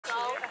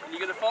You're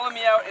going to follow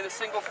me out in a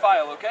single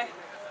file, okay?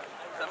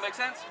 Does that make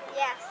sense?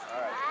 Yes. All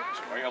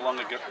right. Right along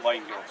the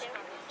line, girls.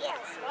 Yes.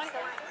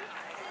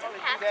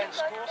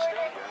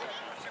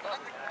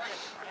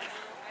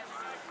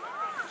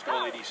 Let's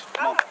go, ladies.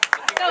 Come on.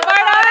 Go,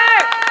 Vardar!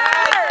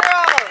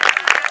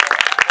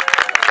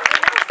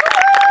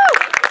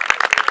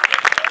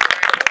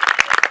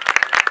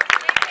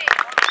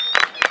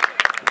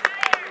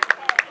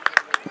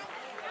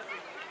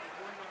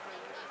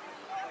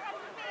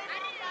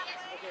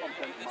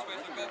 This way,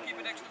 so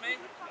goalkeeper next to me,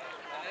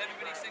 and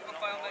everybody single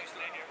file next to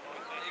me. There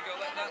you go,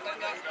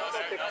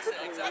 that's it,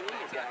 exactly.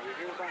 Yeah, there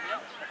you go.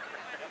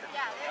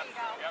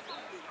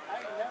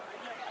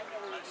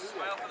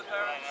 Smile for the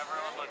parents.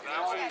 Everyone look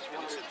that way.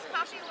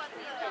 Copy what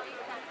the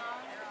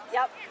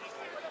Yep.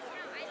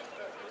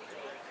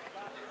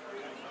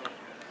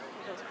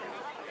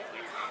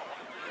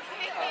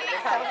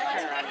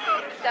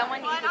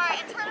 Someone needs to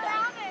text it to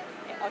them.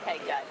 Okay,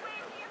 good.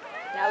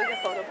 Now we can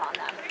photobomb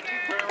them.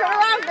 Turn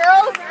around,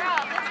 girls!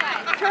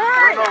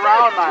 Turn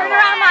around, Nyla! Turn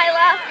around,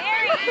 Nyla!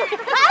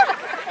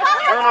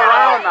 Turn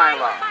around,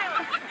 Nyla!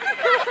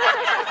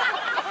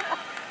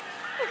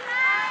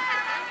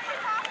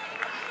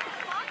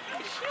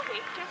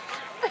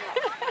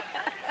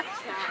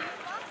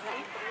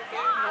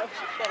 No,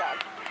 she should have.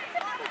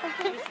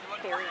 She's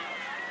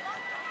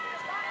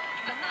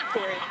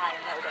very high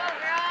and low.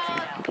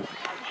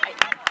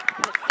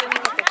 I'm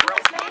assuming it's a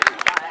girl's name,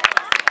 but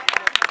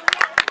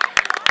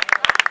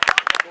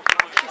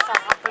she saw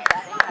up for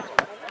betting.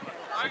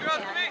 Alright,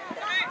 girls, to me.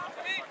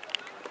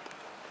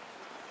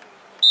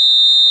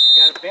 We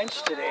got a bench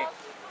today.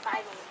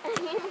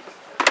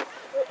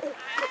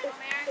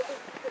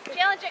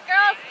 Challenge it,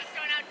 girls.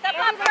 Step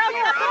up, girls,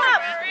 step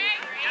up.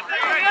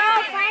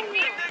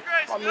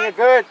 Oh, Mia,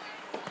 good.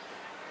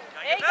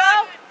 There you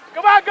go.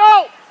 Come on,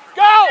 go!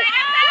 Go!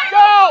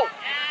 Go!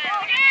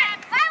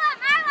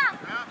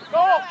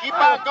 Go! Keep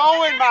on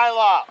going,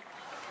 Nyla.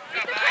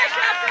 Keep the pressure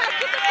up, girls.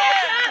 Keep the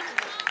pressure up.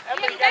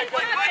 Emily, you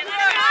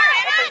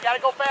gotta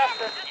go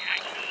faster.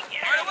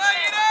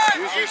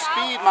 Use your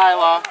speed,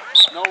 Nyla.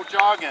 No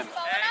jogging.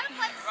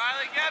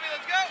 Riley, Gabby,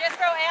 let's go. Just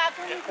throw abs.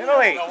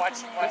 Emily,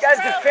 you guys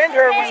defend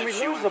her when we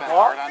lose the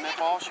ball. On that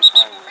ball, she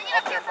probably will. Bring it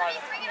up here for me.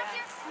 Bring it up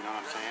here. You know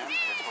what I'm saying?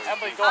 That's why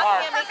Emily, go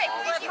hard. Perfect.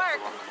 Good mark.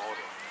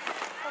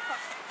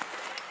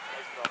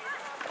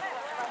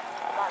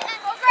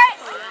 Go,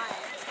 Grace.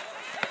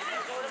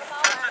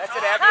 That's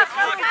it, Abby.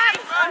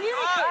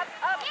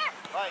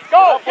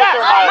 Go! Yes!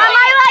 Come on,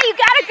 Nyla, you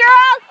got it,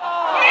 girl!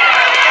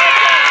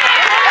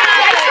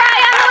 Nice try,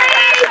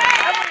 Emily!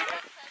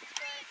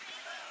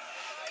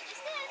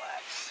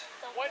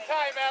 One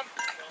time, Em.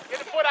 Get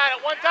a foot on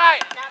it. One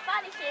time. Not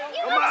funny, Sheila.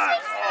 Come on!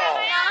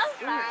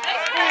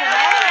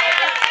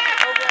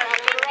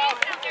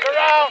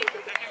 Around.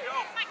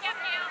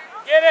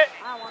 Get it.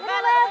 Come on,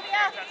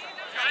 Grace.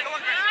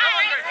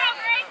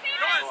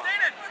 Come on, stay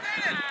in.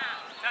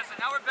 Tessa,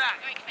 now we're back.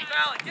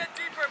 Fallon, get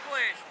deeper,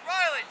 please.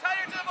 Riley,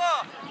 tighter to the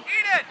ball.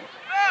 Eden,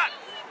 back.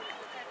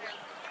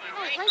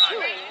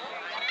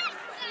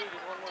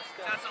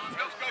 Tessa, let's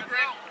go. Go,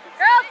 Greg.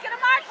 Girls, get a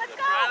mark, let's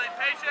go! Riley,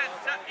 patience.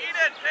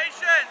 Eden,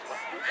 patience.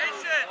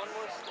 Patience.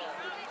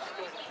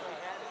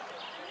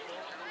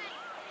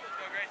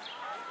 Go, Grace.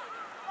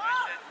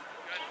 Nice hit.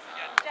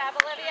 Good. Good job,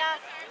 Olivia.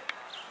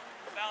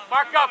 Fallon,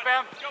 Mark up,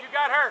 Em. You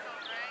got her.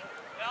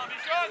 Fallon, be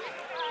strong.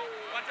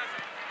 One touch.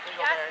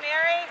 Yes,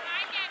 Mary.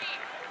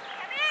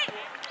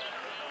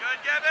 Good,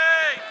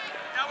 Gabby.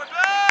 Now we're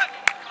back.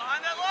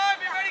 Behind that line.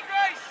 Be ready,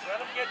 Grace. Let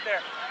them get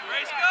there.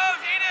 Grace goes.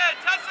 Eden.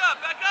 Tessa,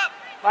 back up.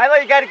 Nyla,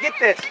 you gotta get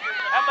this.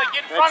 Emily,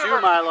 get in front of her.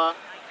 Nyla.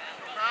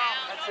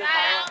 That's it,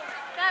 Nyla.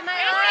 Got my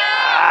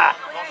Ah.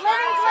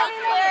 Livy,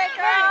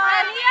 girl.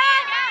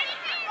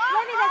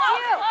 Livy, that's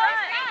you.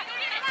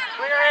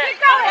 Clear it. Keep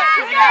going.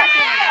 Keep going.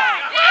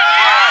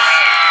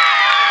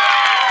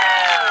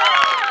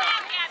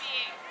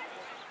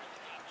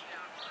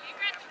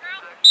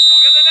 Go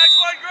get the next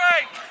one,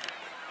 Greg.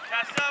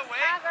 Tessa,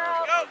 wait.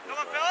 Go. Come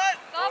on, fill it.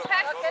 Go,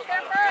 Pax. Get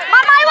there first. Come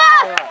on, Nyla.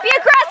 Be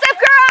aggressive,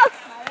 girls.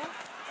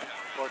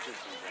 Go,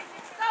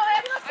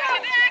 Abby, let's go.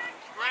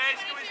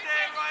 Grace, can we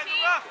stay right in the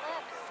rough?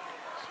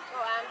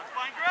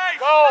 Find Grace.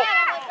 Go.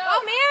 Go,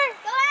 Mir.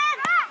 Go in.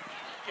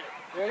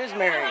 There it is,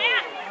 Mary.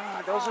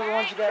 Those are the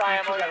ones you gotta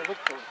look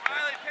for.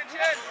 Riley, pinch in.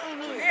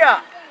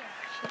 Yeah.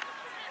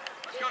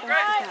 Let's go,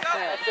 Grace. Let's go.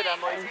 That's it,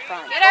 Emily.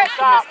 Get her.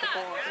 Stop.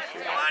 Come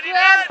on, Eden.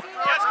 Yes,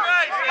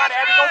 Grace. Come on,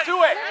 Abby, go to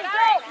it.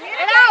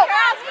 Get out.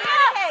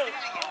 Hey, good.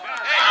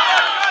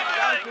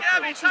 Riley,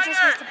 Gabby,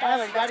 tighter.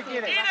 Nyla, you gotta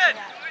get it. Eden.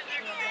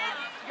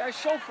 You gotta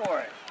show for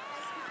it.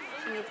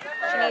 She needs to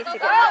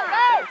get her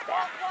confidence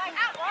back.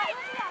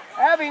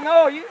 Abby,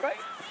 no, you right.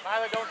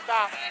 Nyla, don't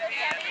stop.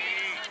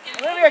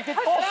 Olivia, get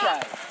full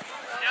side.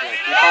 Yes,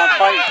 Keep on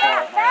fighting for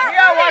it, man.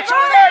 Mia, watch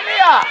over there,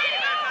 Mia. Be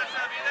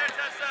there,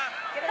 Tessa.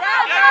 Get it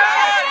out, girls.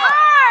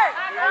 Hard.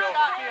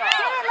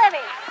 Get it,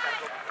 Livy.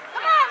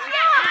 Come on,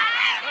 Mia.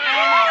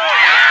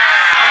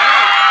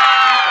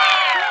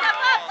 Step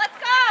up. Let's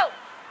go.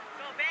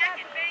 Go back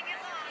and bang it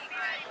long.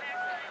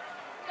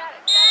 Got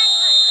it.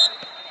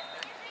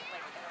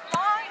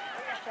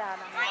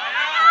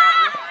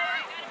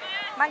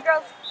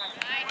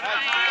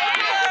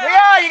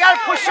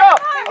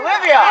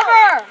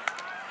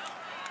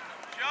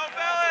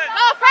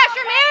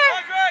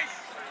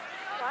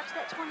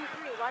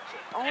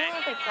 Only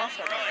if they press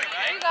it.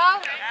 There you go.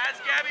 As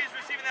Gabby is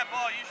receiving that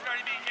ball, you should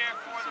already be here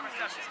for the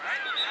reception,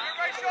 right? Your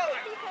right shoulder.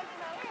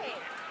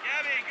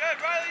 Gabby, good.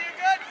 Riley, you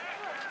good?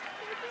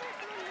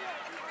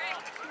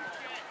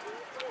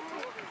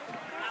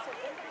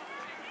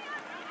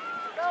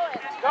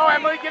 Go,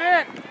 Emily, get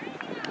in.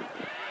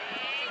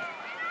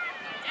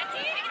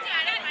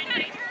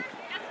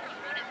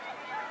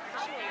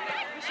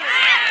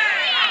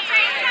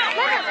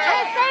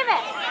 Save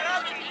it.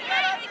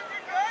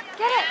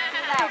 Get it.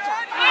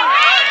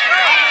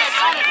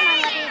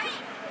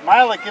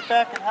 Mila, get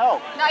back and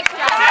help. Nice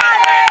job.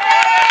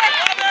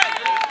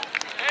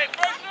 Hey,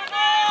 first the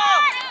ball.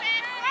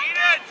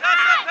 Eden,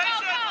 Tessa,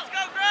 patience. Let's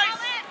go, Grace.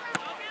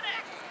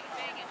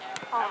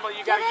 Emily,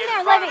 you gotta Get in get there,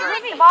 in front of Livy. her.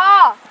 Livy.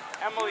 Ball.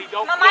 Emily,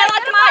 don't Come on, quit. Mila,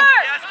 come on.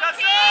 Yes,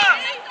 Tessa.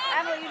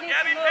 Emily, you need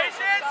Gabby, to move.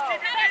 patience.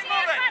 Keep your feet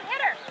moving.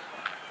 Hit her.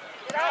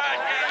 Good,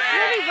 Gabby.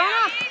 Livy, run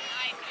up.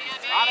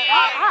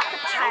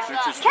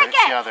 It's just Kick right it.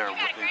 together.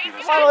 They do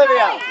this. Come on,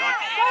 Olivia.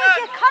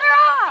 Eden. Cut her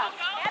off.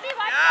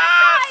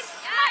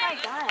 Yes. Oh my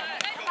God.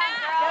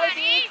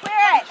 Josie,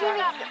 clear it. Clear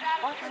it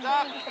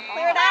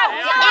out.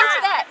 Get into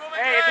that.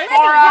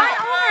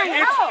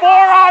 Hey, it's 4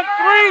 on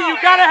 3. You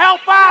gotta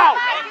help out.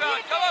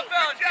 Come on,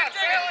 fellas. Keep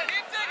digging.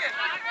 Keep digging.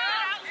 Keep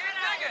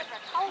digging.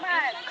 Oh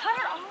man, cut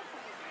her off.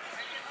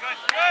 Good,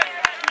 good.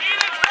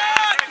 Eden's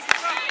back.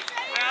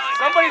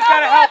 Somebody's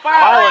gotta help out.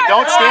 Mila,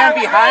 don't stand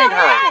behind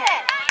her.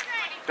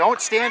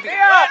 Don't stand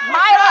behind her.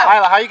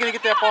 Mila, how are you going to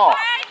get that ball?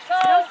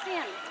 No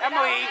stand.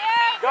 Emily,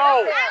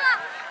 go.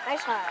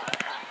 Nice one.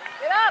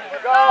 Get up.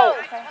 Go.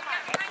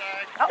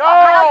 Oh,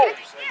 Go.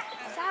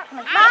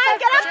 Mom,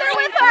 get up there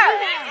with her.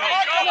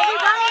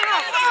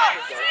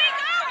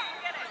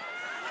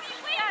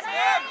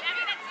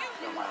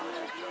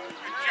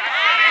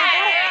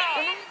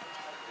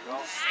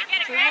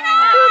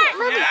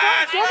 Libby,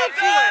 don't give it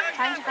to her.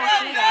 Trying to go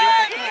through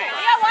that.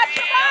 Yeah, watch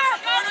your back.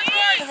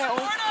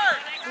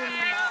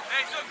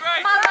 Hey, so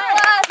great. Come on,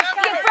 Lila.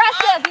 Be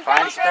aggressive. Be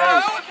Find aggressive.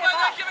 space. Why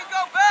not give and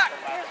go back?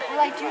 Or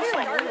like do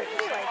some moves.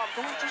 Like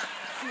don't just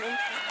come into it.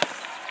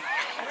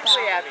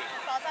 Hey, Abby.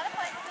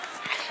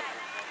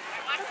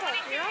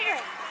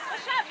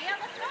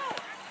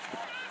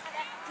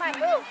 Come on,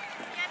 move.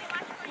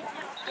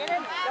 Get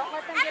in. Don't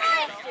let them get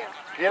past you.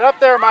 Get up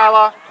there,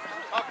 Mila.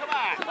 Oh, come on.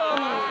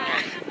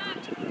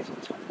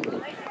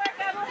 Nice work,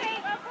 Emily.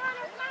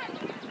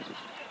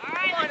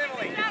 Come on,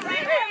 Emily.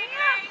 Hey,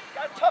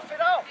 gotta tough it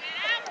out.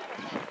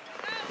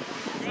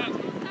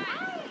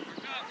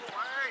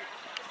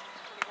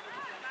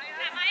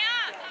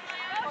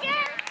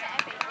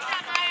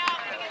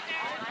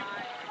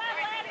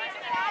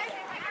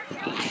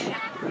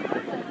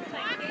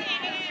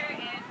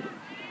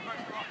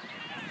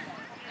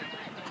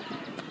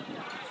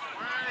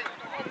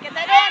 Get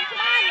that in.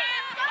 Come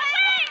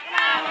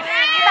on.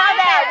 Stop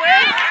that.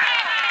 Where's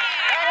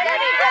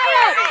Libby, go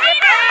ahead.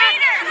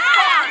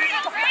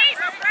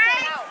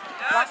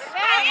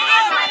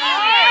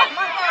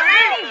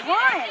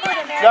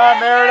 John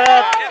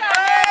Meredith.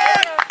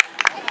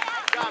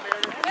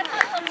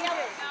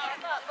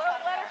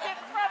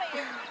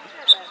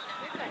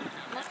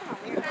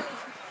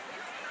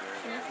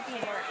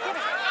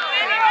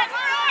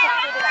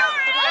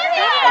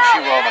 Oh, she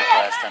will like the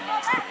last 10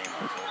 minutes of the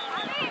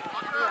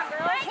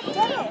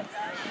game.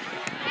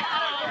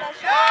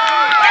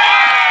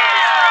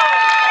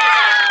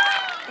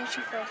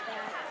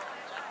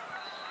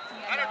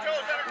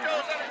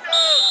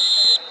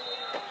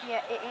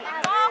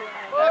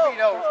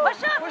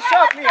 Push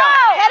up, Mia.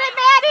 Get it,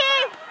 Maddie.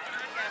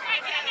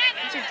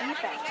 It's your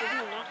defense. You're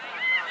doing nothing.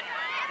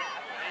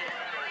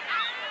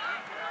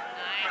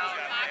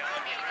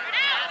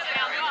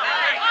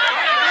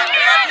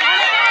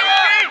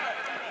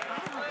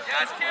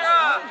 Yes,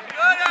 Kira.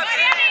 Good,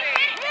 Abby.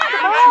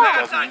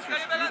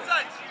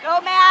 Go,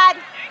 Mad.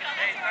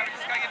 Hey, remember,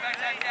 just gotta get back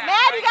to that tag.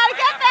 Mad, you gotta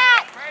get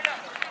that.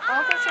 I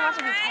don't think she wants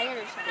to be tired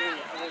or something.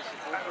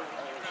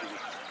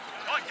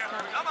 Come on, Kira.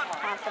 Come on.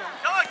 Confident.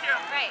 Come on, Kira.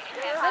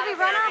 Libby,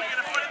 run up. You're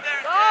gonna put it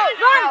there.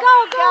 Run, go.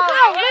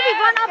 Libby,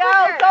 run up with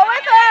her. Go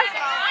with her.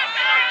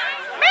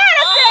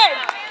 Madison,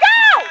 go.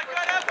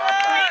 Good, Abby.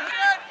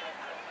 Good.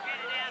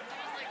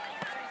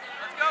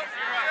 Let's go.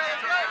 Kira,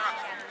 let's go.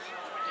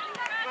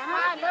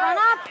 Run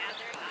up.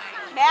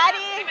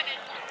 Maddie.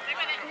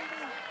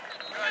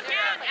 Good,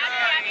 yeah.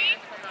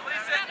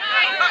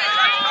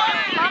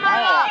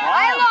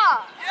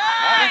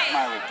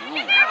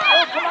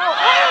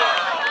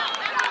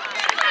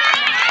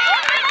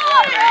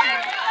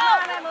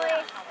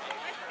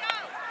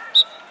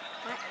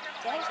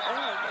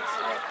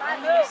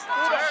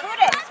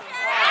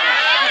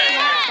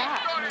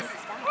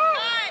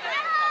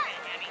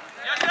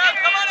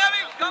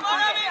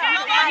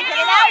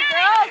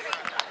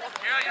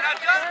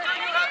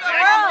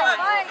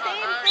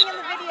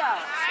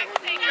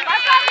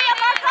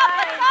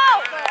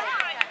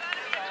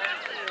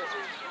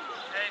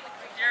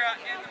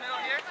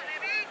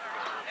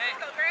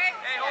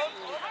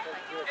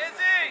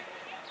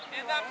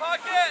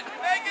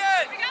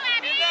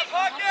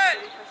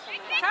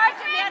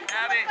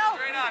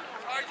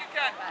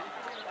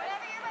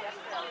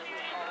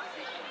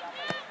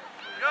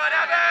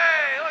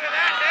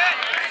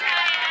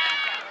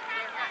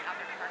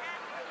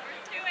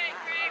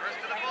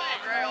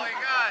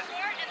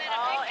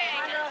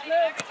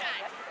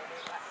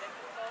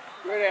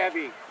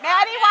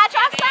 watch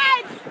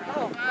offsides.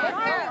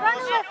 Run,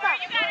 Alyssa.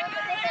 Get that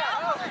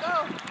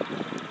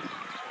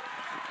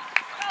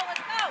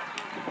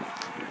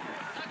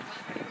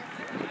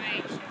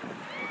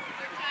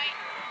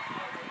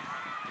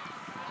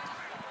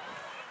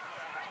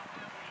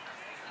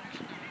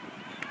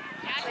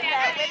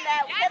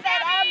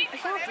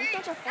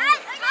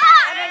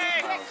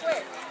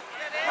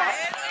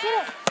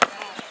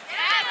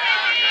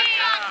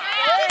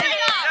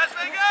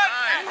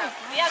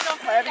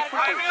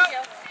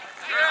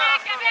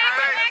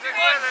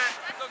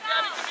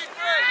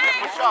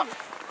Push up.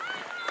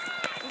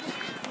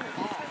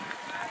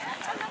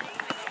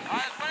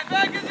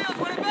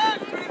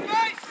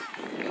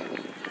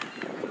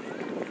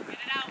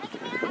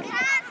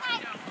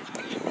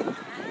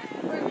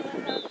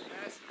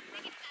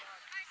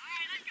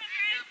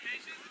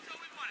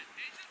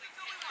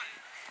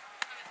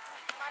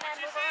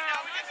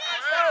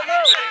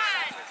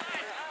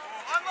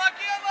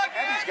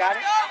 Abby's got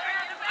it.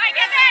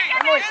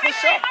 Emily,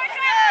 push up.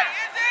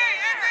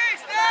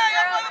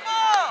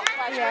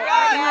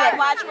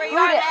 Watch where you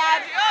are,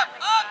 Dad.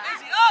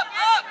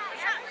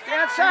 Stay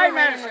outside,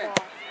 Madison.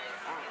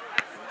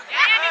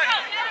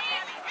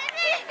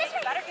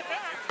 Better get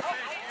back.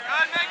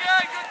 Good,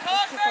 Megan. Good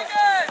talk,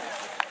 Megan.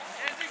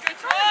 Izzy, good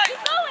try.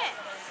 Keep going.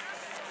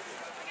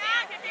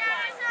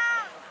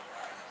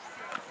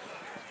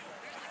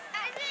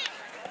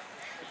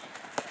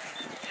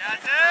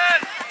 Yes,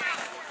 it.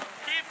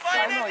 Keep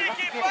fighting, Izzy.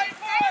 Keep fighting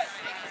for it.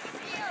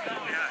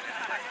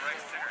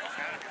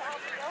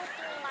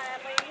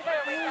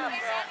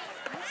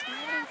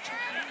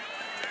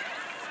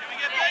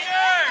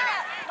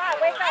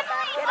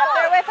 Get up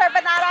there with her,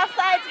 but not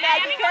offsides,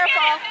 Meg. Be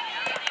careful.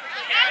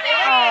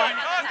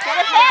 Get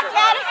it back,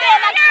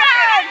 Madison. Next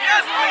turn.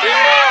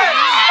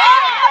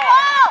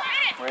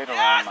 Wait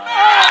around, Maya.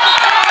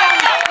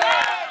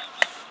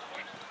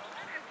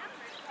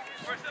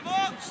 Push the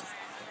ball.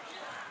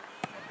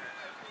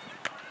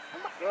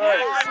 Good.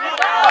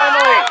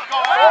 Emily.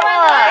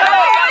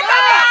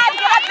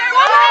 Get up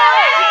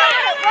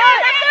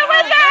there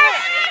with her.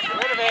 Get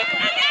rid of it.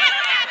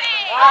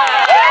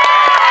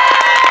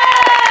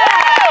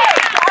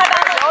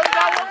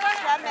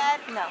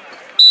 No.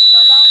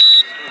 Still don't?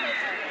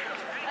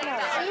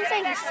 Seems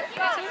like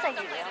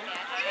you do.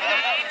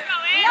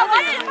 No,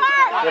 watch your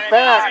mark. Get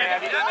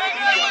back.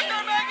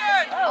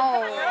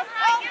 Oh.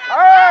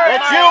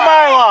 That's you,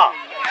 Marla.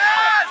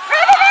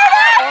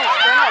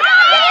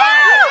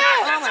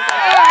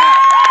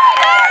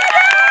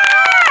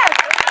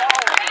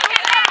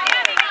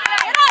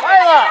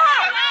 Myla,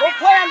 go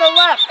play on the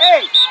left.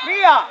 Hey,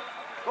 Mia,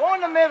 go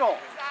in the middle.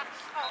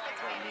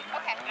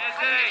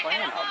 Izzy.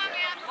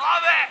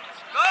 Love it.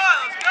 Good,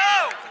 let's go.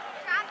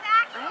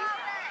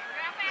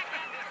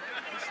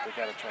 They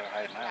gotta try to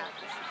hide now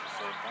because she's the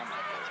same time.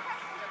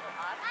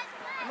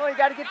 Emily, you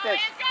gotta get this.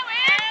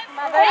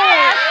 Mother,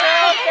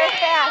 girls, they're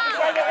fast. You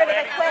gotta get rid of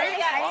it quick.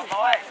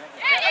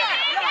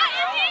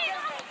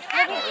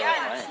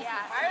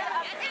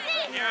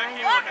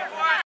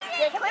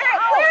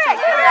 Clear it.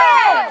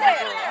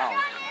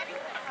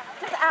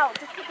 Just out.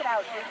 Just kick it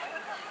out.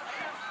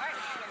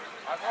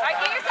 All right,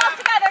 get yourself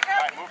together, girl.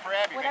 All right, move for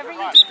Abby. Whatever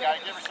you You do. gotta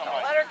give her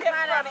somebody. Let her get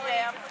on her,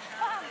 Sam.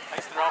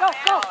 Nice throw.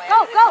 Go.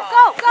 Come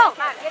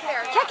on, get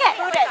there. Kick it.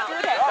 Shoot it.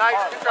 Shoot it.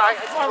 Nice, good try.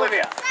 Come on,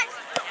 Olivia.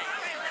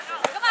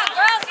 Come on,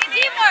 girls.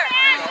 Teamwork.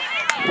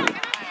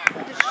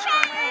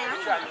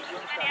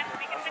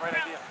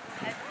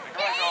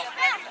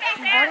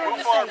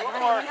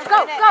 Go.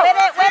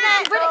 Win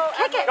it.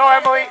 Kick it. Go,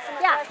 Emily.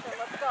 Yeah.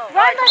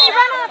 Run, Lenny,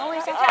 run up.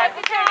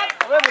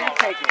 Olivia, you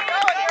take it.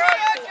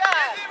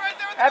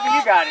 Abby,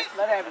 you got it.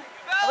 Let Abby.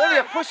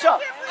 Olivia, push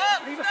up.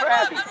 Leave it for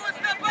Abby. Step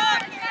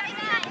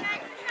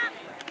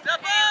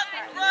up,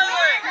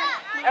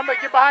 Riley. Emily,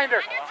 get behind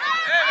her.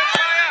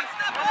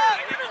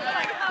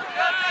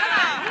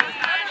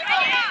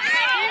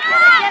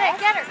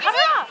 Get her. Come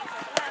on.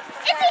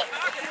 Take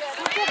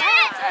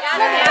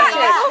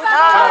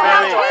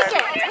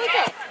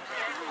it.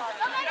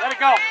 Let it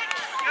go.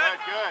 Good.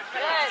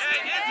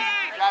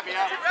 Good job, Mia. You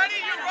ready?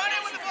 You run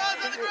it when the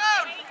ball's on the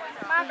ground.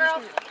 Come on,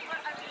 girls.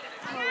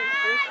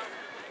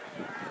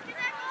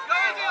 Go,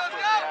 Izzy, let's go.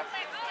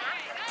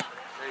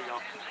 There you go.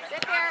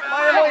 Get there. Come on,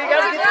 Emily, you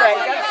gotta get that. You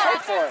gotta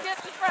shoot for it.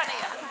 Just in front of you.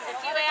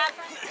 It's you, Ann.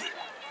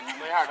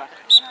 Play hard, huh?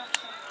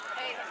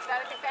 Hey,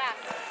 gotta be fast.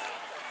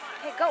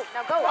 Hey, go.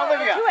 Now go. Come on,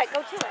 Olivia. Go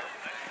to it.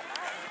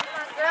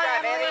 Good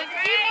job, Emily.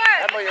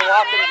 Teamwork. Emily, you're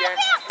walking again.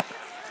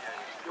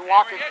 You're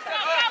walking.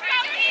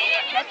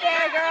 Get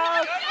there,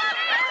 girls.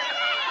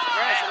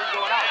 Granny, so we're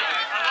going out.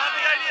 I love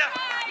the idea.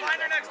 Find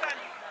her next time.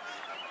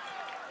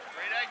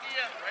 Great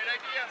idea.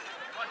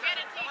 Come on, get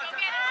it. Come on,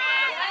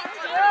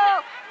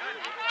 Go.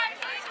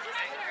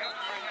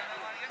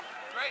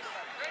 Grace.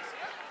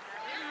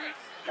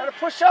 Gotta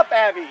push up,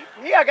 Abby.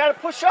 Mia, gotta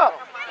push up.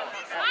 Go.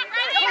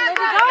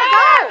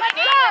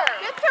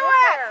 Get to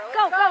her.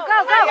 Go.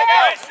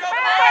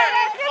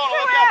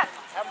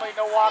 Emily,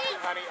 no walking,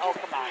 honey. Oh,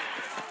 come on.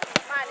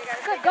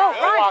 Good. Go.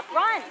 Run.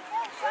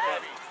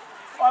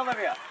 Come on,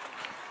 Olivia.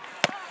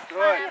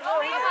 Good.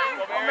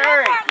 Go,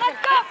 Mary.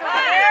 Let's go,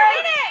 Mary.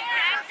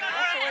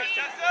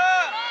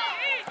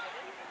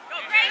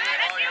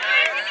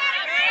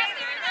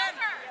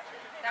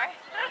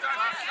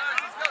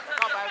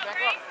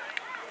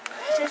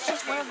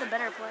 She's one of the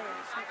better players.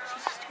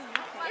 She's just doing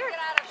nothing.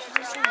 She's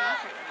just doing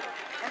nothing.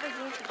 Every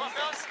game she does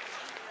this.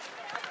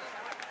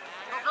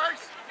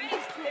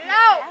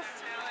 No.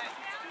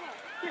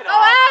 Go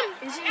on.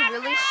 Is she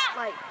really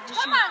like? Does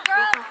she work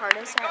her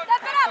hardest at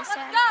practice?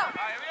 Let's go.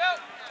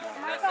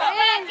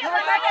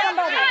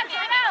 Somebody.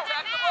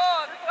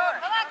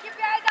 Come on, keep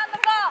your eyes on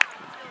the ball.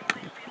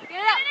 Get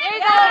it up. There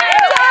you go.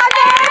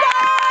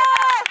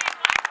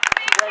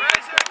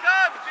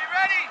 Be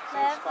ready.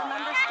 Liv,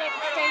 remember,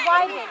 stay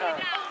wide with it.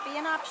 Be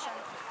an option.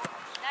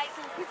 Nice.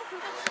 Come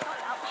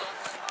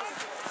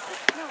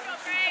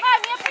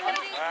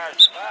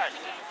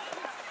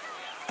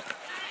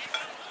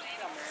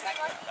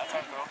on,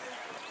 Mia.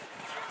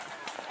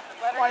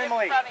 Come on,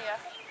 Emily.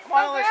 Come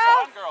on, Alyssa.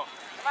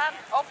 Come on,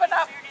 open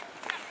up.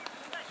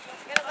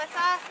 Get it,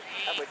 Alyssa.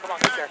 Emily, come on,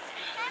 get there.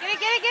 Get it,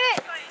 get it, get it.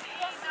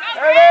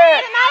 There it is.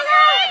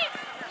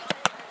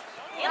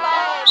 Good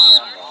job.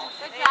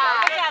 Good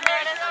job,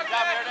 Meredith.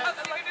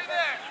 Nothing you can do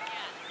there.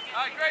 All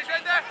right, Grace,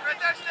 right there,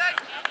 stay.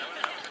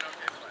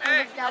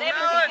 Hey, Down keep there,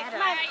 going. you had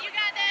her.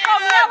 Go,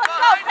 Mia, let's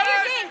go. Play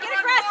your game. Get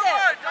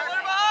aggressive. Don't let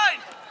her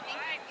behind.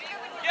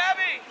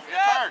 Gabby,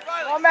 turn.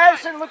 Come on,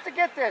 Madison, look to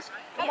get this.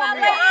 Come on,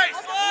 Mia. Hey,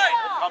 slide.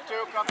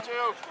 Come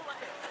two.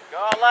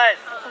 Go, Les.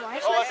 Why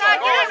is Go, she Alyssa.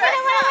 Go,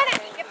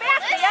 Alyssa. Get back,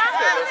 Mia.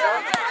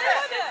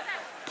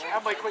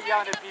 Emily, quit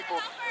yelling at people.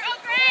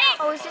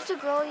 Oh, is this a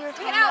girl you were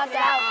talking out, about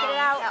get out,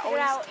 that get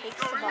out. always takes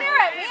the ball? Clear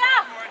it, Mia.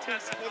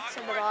 Takes hits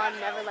of the ball and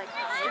never like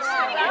passes.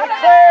 Get it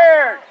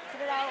cleared.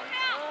 Put it out.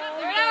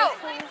 Clear it out.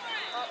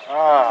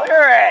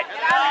 Clear it.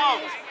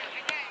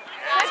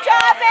 Good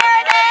job,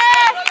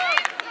 Meredith.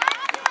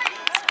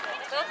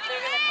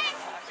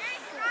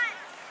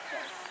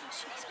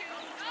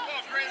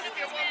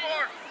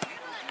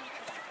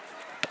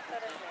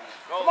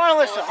 Come on,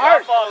 Alyssa.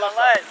 Hard. Let's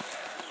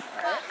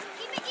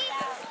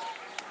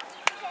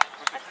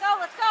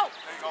go.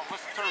 There you go.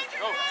 Listen, turn.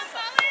 Go.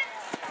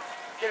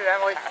 Get it,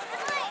 Emily.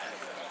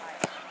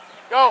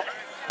 Go.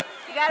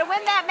 You gotta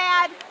win that,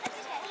 Mad.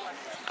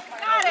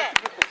 Got it.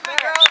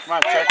 Come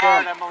on, Play check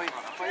hard, in. Emily.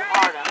 Play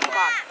hard, Emily. Come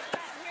on.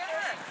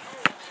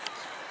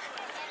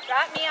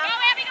 Drop Mia. Go,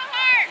 Abby, go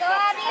hard. Go,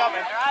 Abby.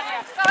 Coming. Go,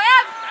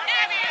 Ab.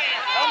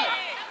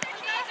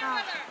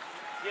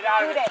 Get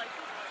out of Shoot it. it.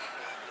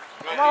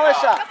 Come on,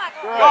 Alyssa. Go,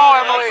 Go,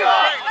 Emily.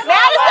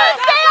 Madison,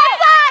 stay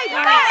outside. Go.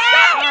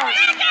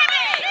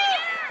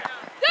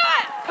 Do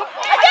it.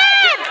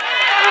 Again.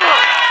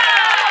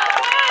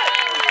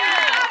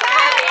 Come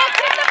on, Mia.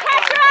 Keep the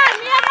pressure on.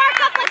 Mia, mark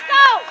up. Let's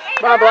go.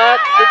 Come on, Black.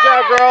 Good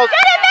job, girls.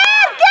 Get it,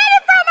 man. Get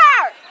it from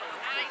her.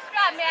 Nice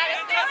job,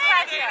 Madison. Good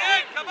pressure.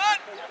 Come on.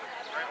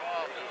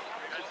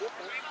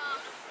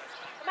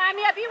 Come on,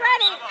 Mia. Be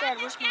ready. Dad,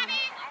 where's Mom?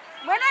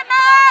 Win it,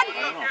 man.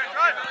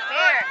 Drive.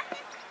 There.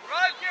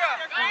 Drive, Kira.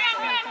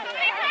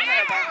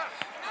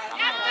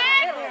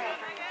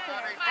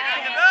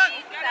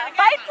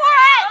 Fight for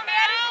it.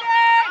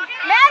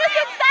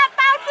 Madison, stop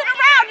bouncing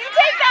around. You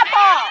take that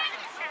ball.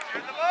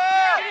 Turn the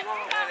ball.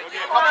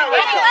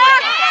 Ready,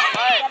 left.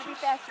 Gotta be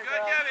faster, Good,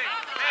 girl. Gabby.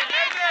 Hey,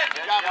 Megan.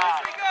 Good job,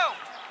 Here we go.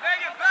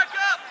 Megan, back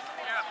up.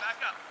 Yeah,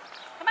 back up.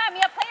 Come on,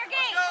 Mia, play your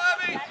game. Go,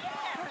 Abby.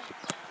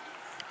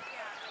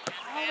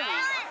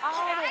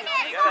 Always.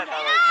 Good,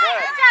 Emily.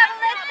 Good. Good job,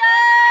 Alyssa.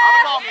 On the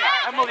ball, Mia.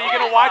 Emily, you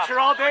gonna watch her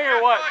all day or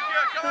what?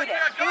 Come on,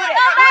 Kira. Go,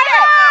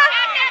 Vardar.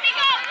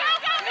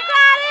 You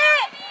got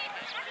it.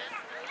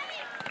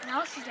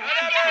 Now she's Get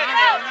actually up,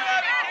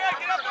 trying.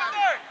 get up with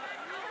her.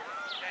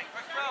 Okay,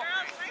 quick throw.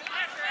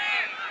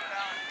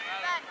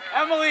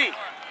 Emily,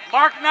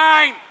 mark 9.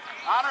 On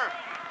her.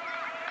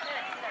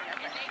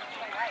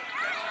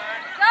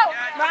 Go.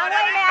 Wrong way,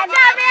 man. Good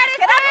job, Madison.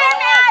 Get up in,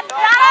 man.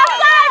 Not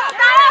offside.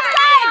 Not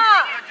offside.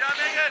 Good job,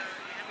 Megan.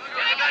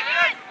 Get it back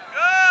in.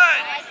 Good.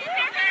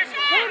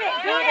 Boot it.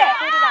 Boot it.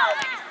 Boot it out.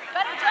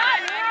 Better job,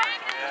 Mia.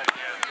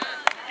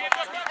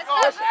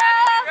 Let's go,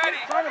 girl. Ready.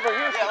 Turn over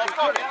here. Yeah, let's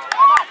go.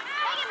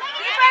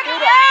 Keep working,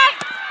 Jack.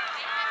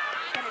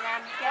 Get it,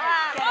 Em. Get it. Get it.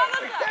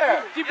 Right there.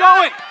 Keep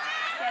going.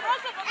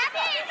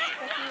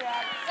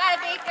 Got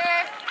it, Baker.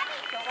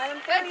 Don't let him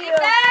Good, through keep you.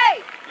 play.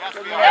 Yes, we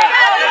Go, are. go,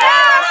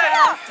 let's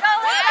go.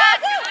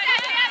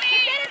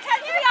 Keep the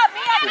intensity up,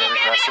 Mia. She had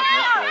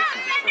aggressiveness, right? She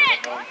was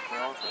straight up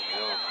girls.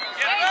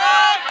 Get it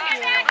up.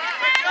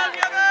 Good job,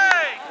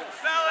 Gabby.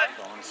 Valid. I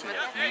want to see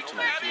that from you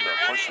tonight, too.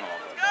 They're pushing all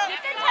that.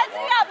 Keep the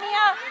intensity up,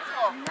 Mia.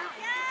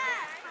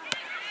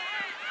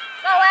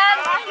 Go, Em.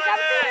 He's up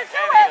there.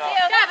 Do it.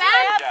 Good job,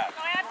 Em.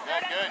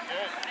 Good.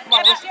 Come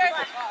on, listen. All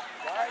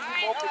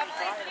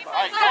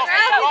right, Go, go.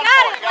 girl. You Run got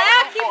for it, it. Gotta lad.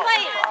 run Keep for it.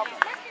 playing.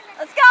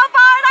 Let's go,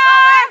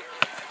 Vardar.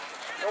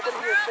 Nobody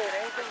here saying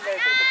anything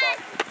negative about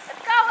you.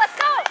 Let's go, let's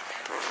go.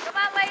 Come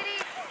on,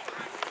 ladies.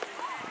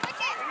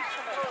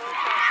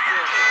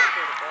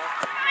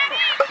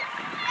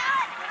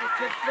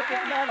 Look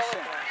at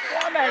Madison.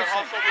 Come on,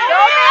 Madison. Go,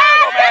 man.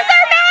 Get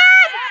there,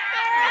 man.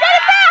 Get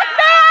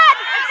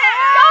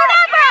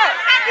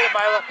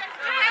Mila.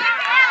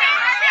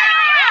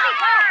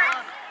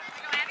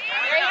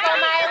 There you go,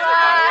 Mila.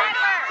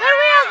 Good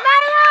wheels,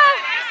 Mila.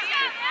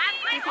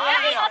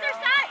 Other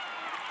side.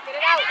 Get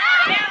it out.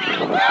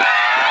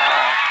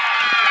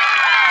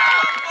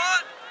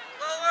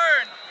 Well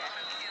earned.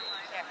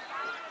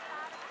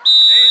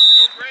 Hey, let's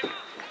go, Brady.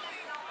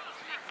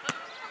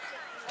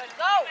 Let's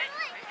go.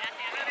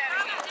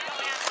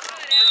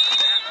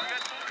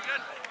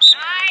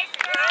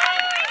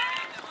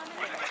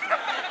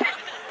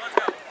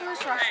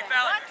 Hey,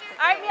 Fallon.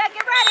 All right, Mia,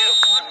 get ready.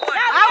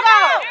 Now, I'll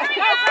go.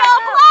 Let's go,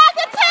 block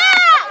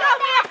attack. Go,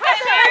 Mia,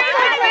 pressure.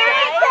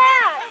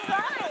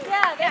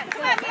 Yeah,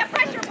 come on, Mia,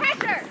 pressure.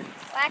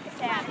 Black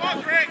attack. come on,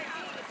 Greg.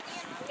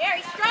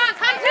 Very strong.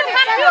 Come to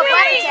Mary.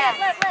 Abby,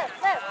 get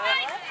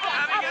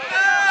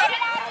that.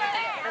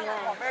 Come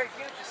on, Mary,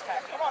 get it this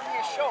time. Come on,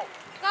 Mia, show.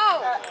 Go.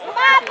 Come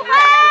on,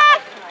 black.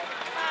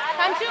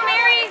 Come to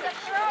Mary.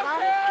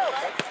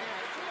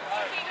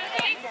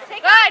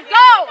 Good,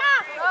 go.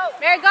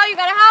 Mary, go. You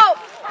gotta help.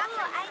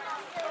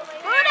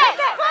 Put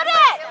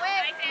it.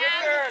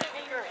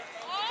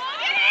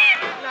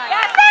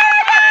 Yes,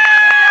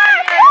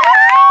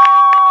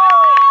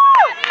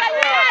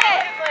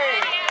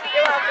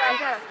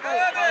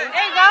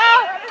 there you go.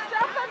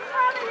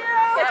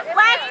 This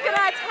black's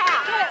gonna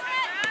attack.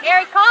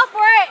 Mary, call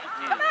for it.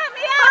 Come on,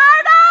 Mia.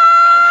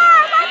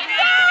 Vardar, let's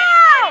go.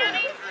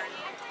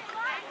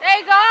 There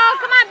you go.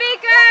 Come on,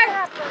 Beaker.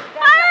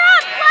 Fire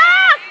up,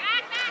 black.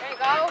 There you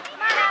go.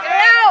 Get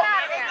it out.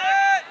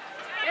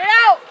 Get it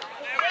out.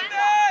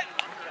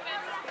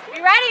 You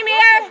ready,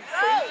 Mia?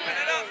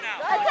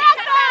 Attack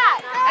that.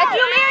 That's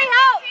you, Mary.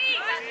 Help.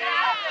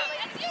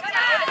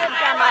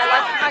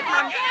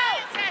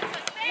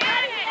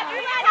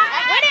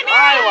 Win it,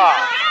 Mary. Mila.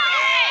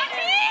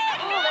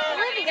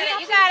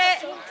 You got it.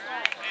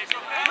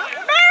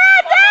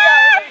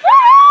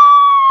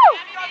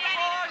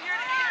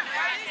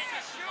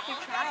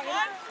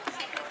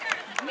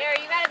 Mary,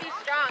 you gotta be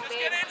strong,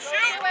 babe.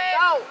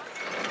 Go.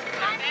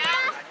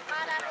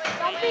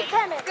 Don't be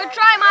timid. Good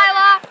try,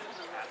 Mila.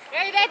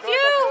 Mary, that's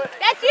you.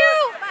 That's you.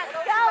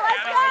 Let's go.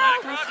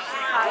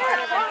 There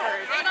you go,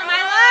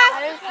 Mila.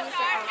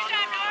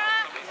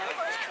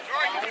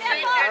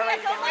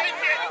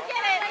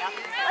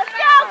 Let's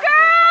go,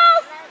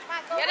 girls.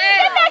 Get it.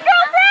 Get that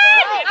girl,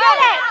 Brad. Get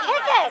it.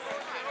 Hit it.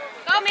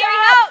 Go, Mary,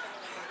 help.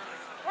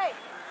 Hey.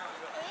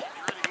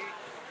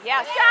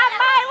 Yes. Good job,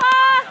 Mila.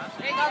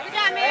 There you go. Good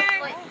job,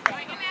 Mary.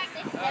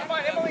 Come on,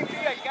 Emily,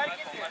 Mia, you gotta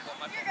get this.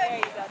 There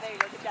you go.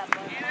 Good job,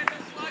 Mary.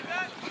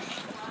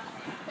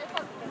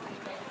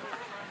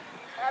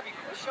 Abby,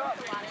 push up.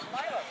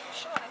 Mila,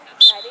 push up.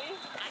 Ready?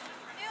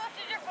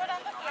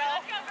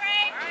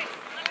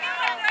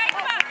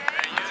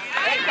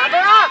 Hey, cover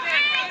up.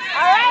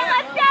 All right,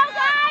 let's go,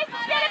 guys.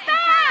 Get it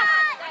back.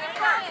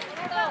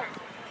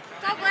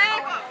 Go,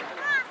 Blake.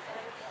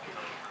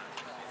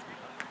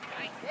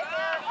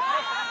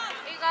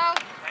 There you go.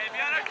 Hey, be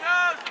on our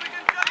toes. We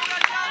can juggle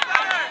that down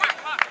better.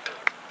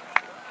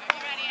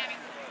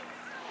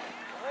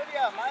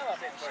 Olivia, Mila,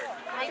 push up.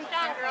 Nice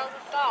job, girls.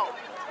 Let's go.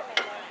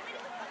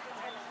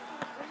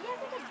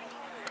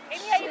 Hey,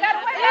 Mia, you gotta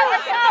win it.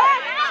 Let's go.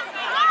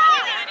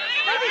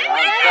 Step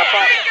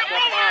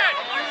up.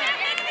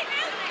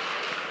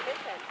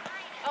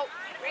 Oh,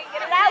 great.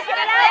 Get it out, get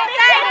it out.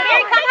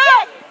 Mary, come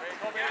help.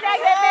 Tag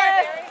it,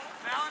 Mary.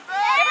 Fallon,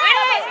 back. Win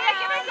it.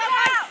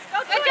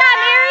 Good job,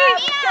 Mary.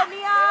 Go,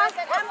 Mia.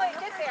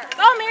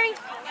 Go, Mary.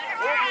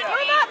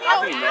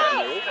 Abby,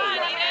 nothing.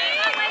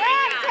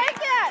 Brad, take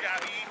it.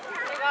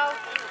 There you go.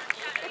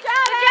 Good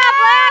job, Good job,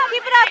 Black.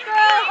 Keep it up,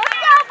 girls. Let's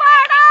go,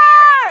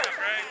 Vardar.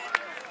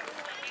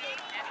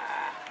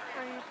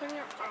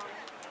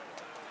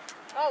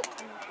 Go.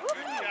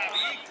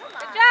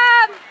 Good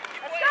job.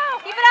 Let's go.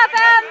 Keep it up,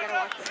 Em. Come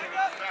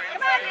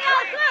on, Mia.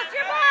 Let's go. It's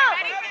your ball.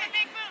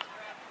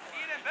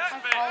 Eden, back,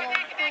 baby.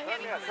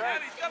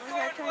 Abby, step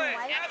forward, please.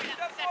 Abby,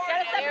 step forward.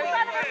 Gotta step in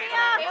front of her,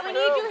 Mia. Hey, we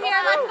need you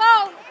here. Let's go.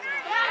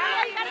 Come on,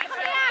 Mia. You gotta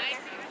come back.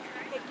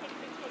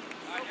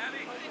 All right, Abby.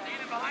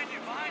 Eden, behind you.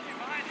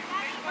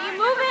 Keep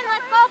moving.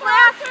 Let's go,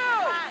 Black.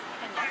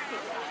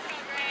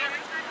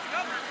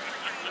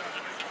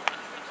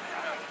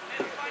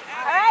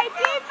 All right,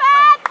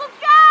 defense. Let's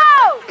go.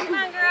 Come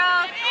on,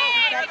 girls.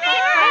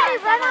 Hey,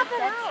 run up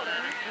and out.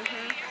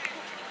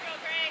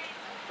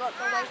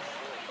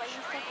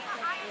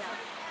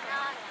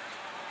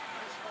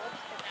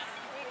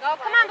 Go.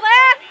 Come on,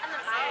 Black.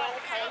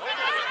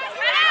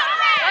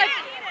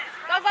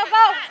 Go, go,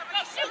 go.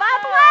 Come on,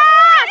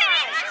 Black.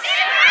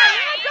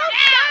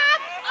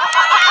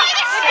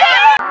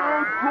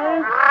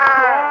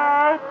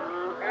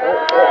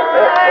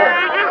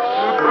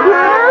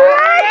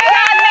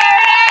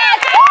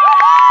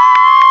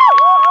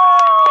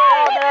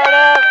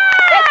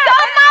 Don't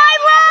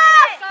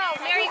stop.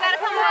 Mary, you gotta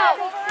come out.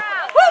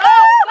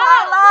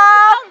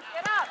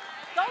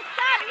 Don't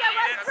stop. You gotta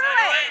run through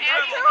it.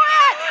 Run Run through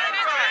it.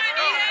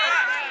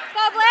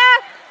 Go,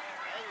 Black.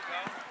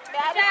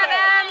 Good job,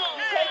 Em.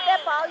 You take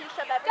that ball. You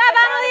shove everything Good job,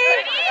 down Emily. and put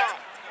it in the net.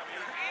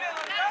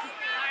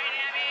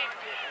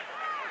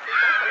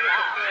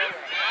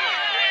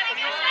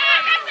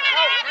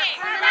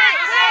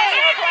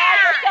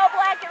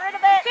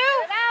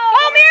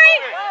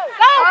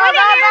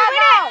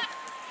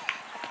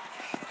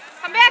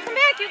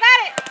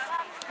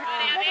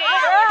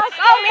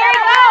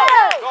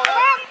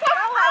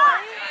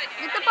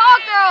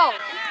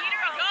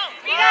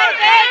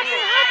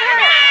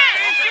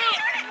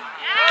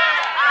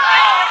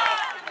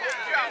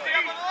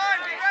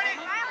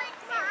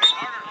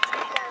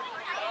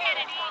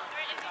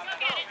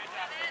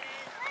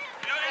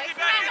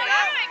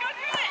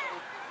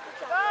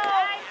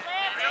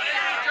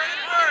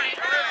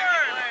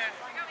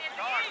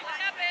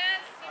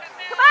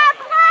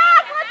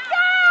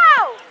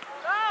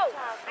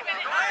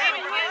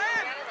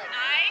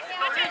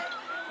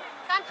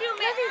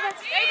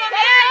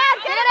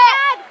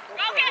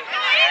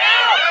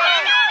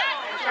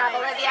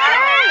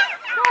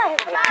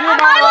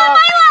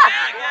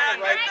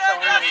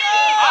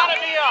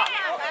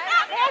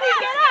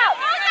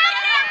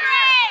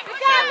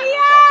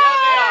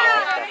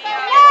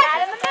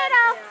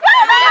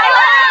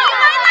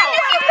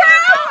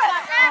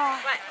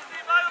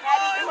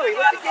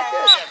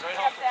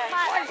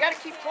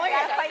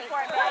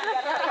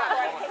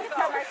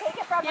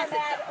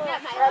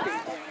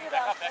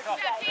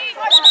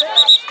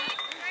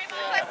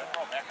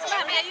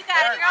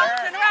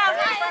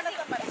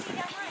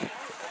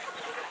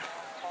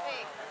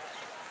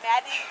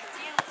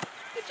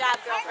 Good job,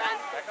 girlfriend.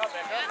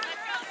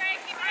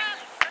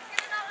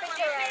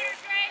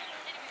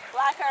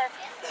 Block her.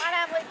 Come on,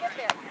 Emily, get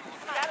there.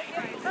 You gotta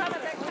get in front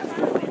of it.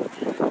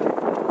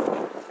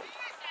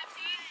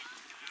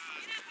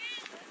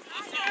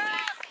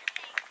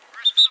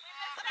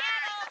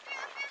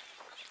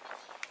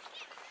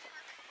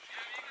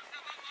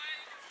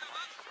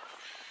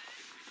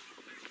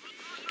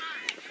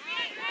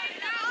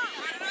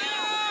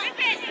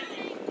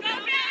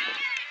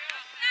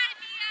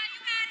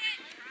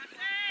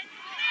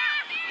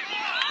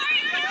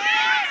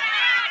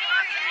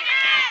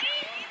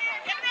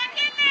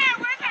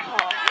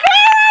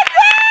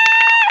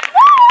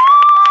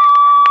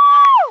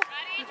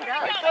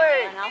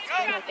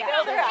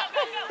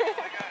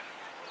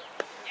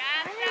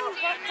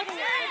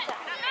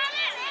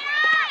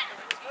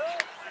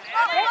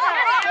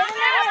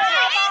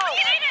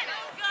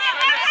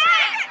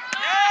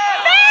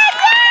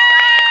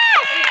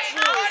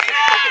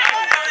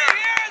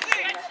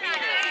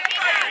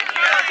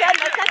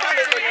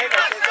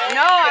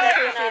 No, I'm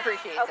sure she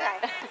appreciates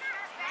it.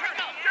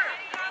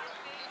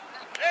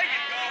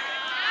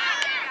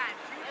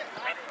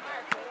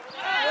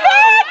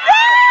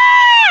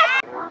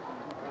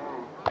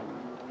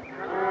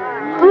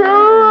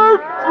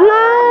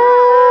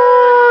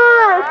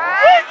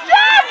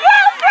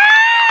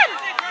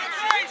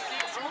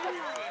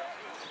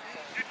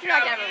 You're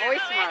not gonna have a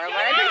voice tomorrow,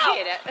 but I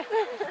appreciate it. Come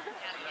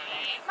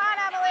on,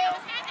 Emily.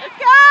 Let's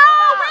go!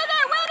 Win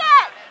it! Win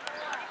it!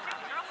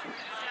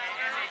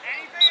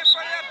 Anything in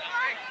front of that,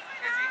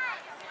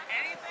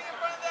 anything in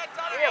front of that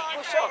tunnel,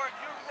 push up.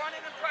 you're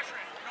running and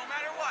pressuring, no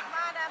matter what. Come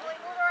on, Emily.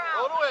 Move around.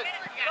 Go to it.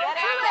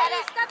 Get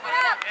it. Step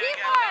it up.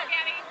 Keep on.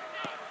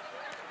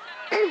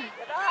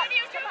 Get up.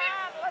 Come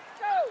on. Let's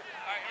go.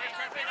 All right, here's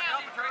trying to pick it up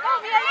and turn it Go,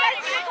 around. Mia. You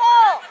gotta keep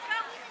goal.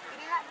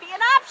 Be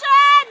an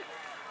option.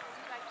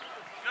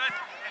 Good.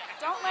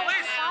 Don't let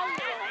it foul you.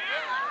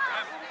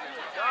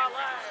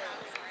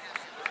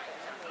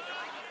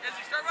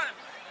 Izzy, start running.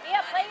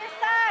 Mia, play your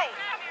side.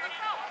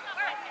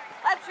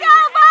 Let's go,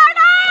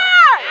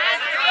 Vardar!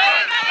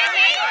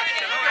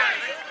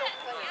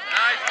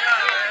 Nice job.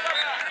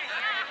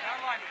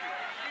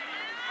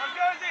 Let's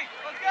go, Izzy.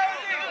 Let's go,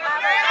 Izzy.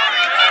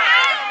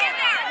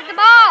 Get the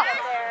ball.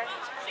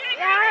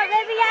 Yeah,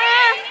 Olivia.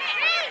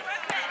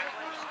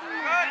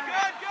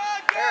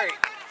 Good. Harry.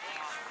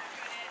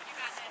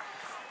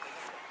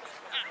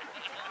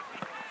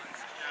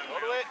 Go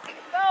to it.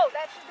 Go,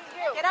 that should be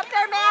you. Get up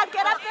there, man.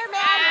 Get up there,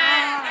 man.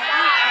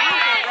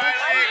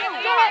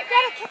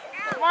 Get it.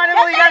 Come on,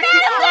 Emily, you gotta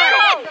keep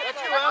playing.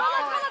 That's you, Em.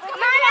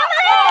 Come on,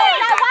 Emily.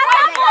 I want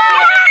that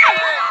ball.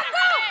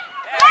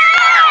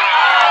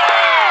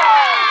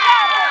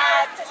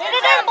 Hit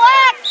it in,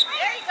 Black.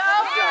 There you go.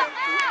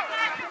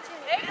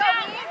 There you go,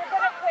 Lee. You're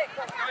good at quick.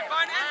 Go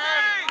find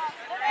Izzy.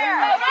 Get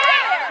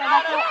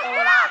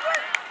up.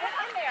 Get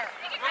in there.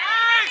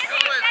 Nice. Go,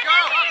 Liz. Go.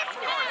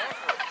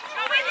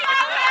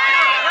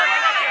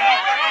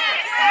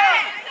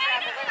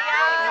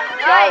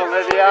 Go,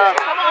 Olivia.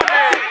 Come on,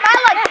 man.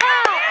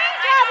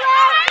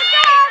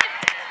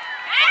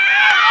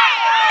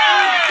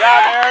 Good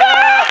job,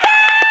 Meredith.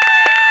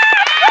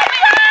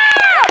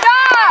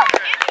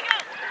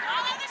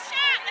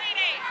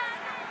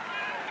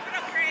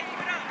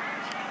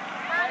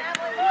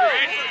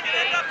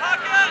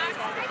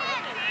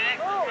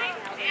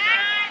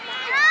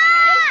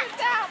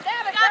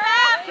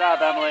 Good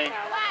job, Emily.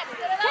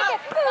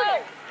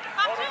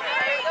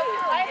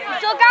 You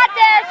still got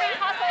this.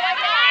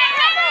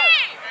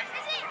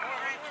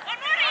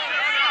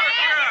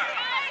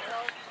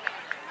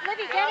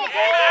 Libby, get it.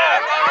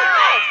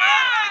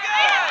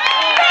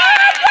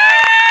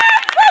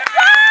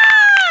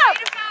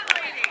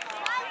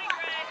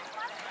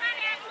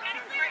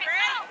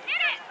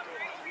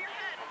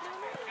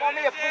 Want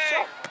me to push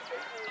up?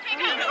 Good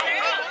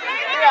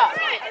job.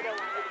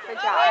 Good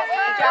job.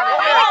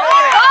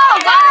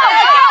 Go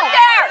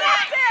there.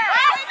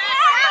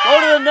 Go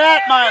to the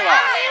net, Mila.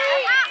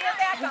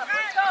 Let's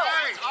go.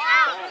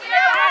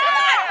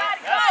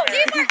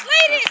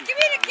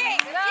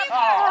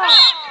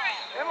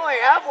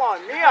 on,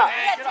 Mia.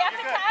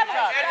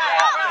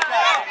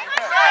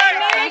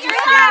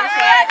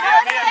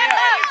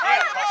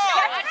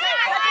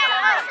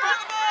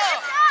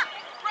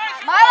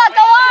 Mila,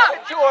 go up!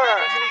 To her.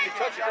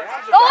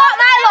 Go up,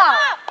 Mila!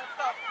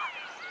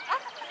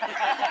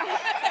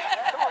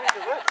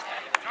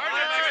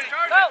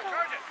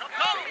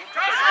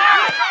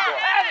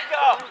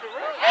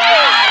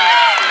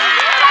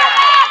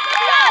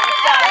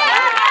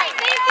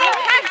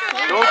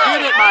 Go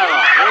get it, Mila.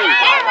 There you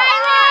go.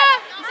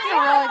 This is a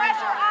really good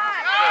job.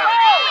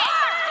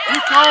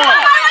 Keep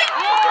going.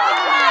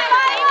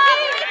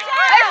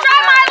 Nice try,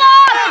 Mila!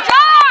 Good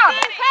job!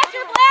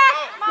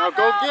 Now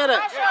go get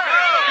it.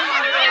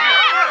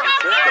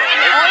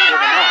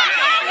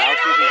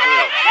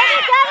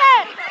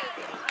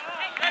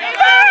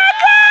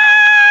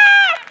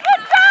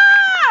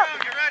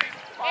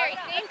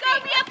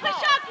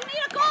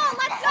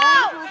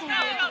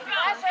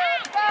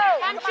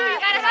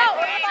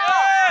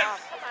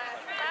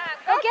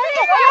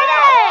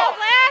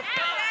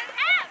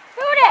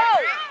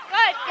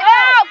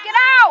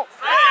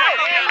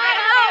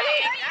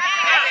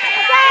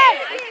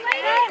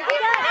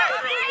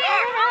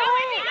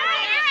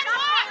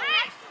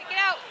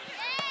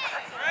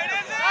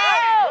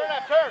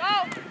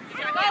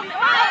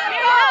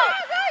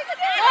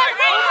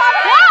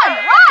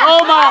 Go,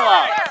 Mila!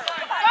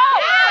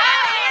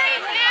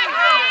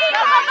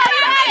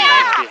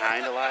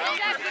 Behind a lot.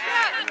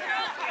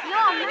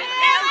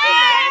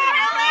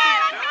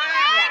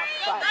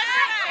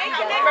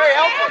 Very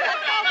helpful.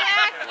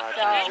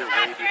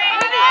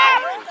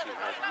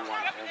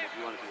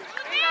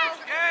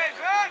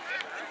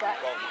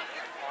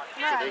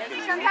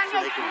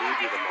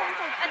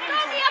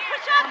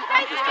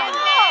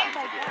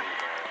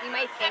 You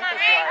might think that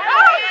you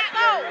are.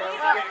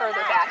 You're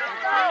further back.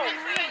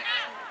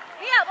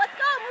 Mia, let's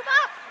go, move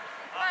up.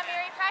 Come on,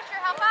 Mary, pressure,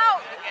 help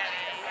out.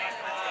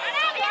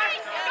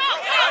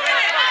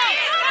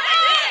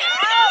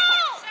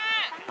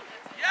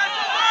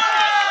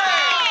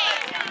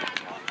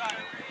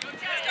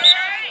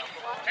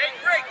 Hey,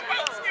 great.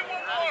 Let's get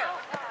one more.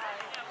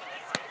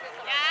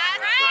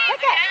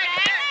 Kick it.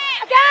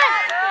 Again.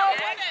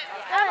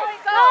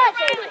 Go,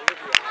 Bailey.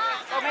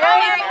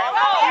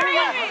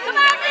 Come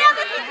on, Mia,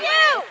 this is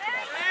you.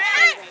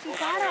 You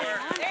got it.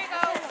 There you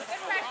go.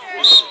 Good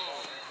pressure.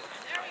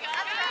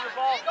 Your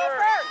ball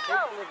first.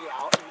 Take Olivia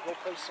out and you go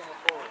play center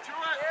forward.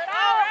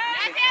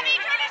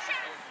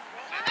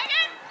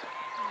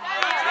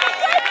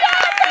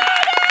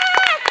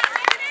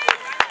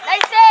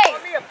 Nice save.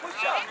 Mia,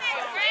 push up.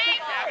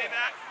 Gabby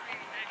back.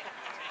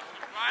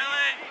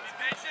 Riley, be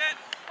patient.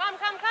 Come.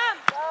 Go.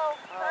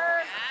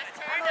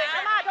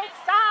 Come on, don't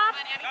stop.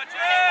 Touch it.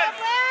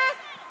 There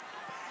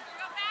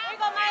you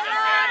go,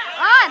 Mila.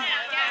 On.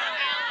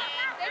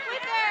 Stay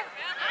with there.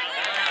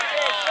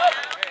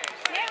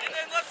 And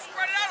then let's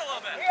spread it out a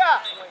little bit. Mia,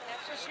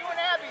 it's just you and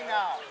Abby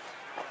now.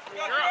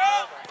 Go,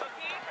 girl.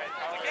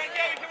 Again,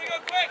 Gabby, can we go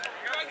quick?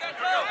 You're on good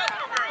girl.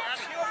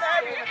 Just you and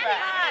Abby in the back.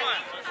 Come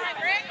on.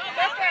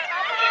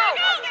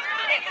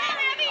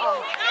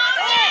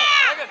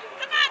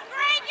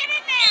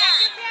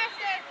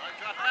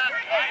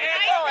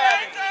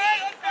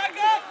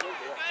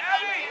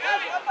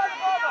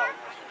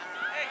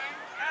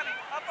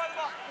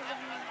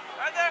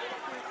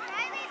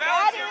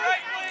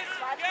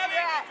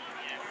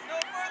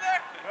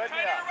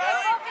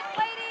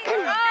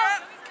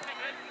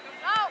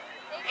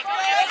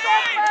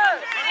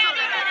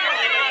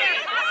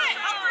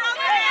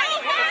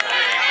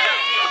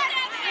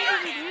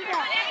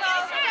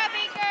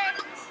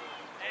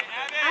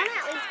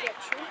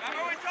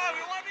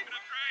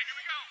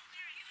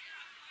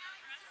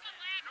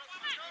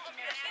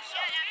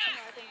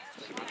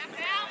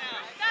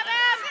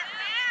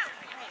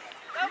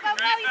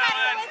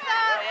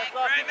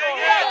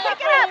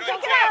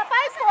 Pick it up,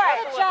 fight for it.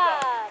 Good job.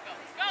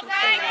 Go,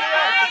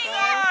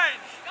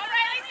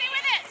 Riley, stay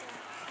with it.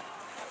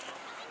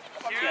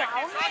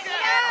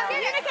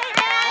 Communicate,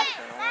 man.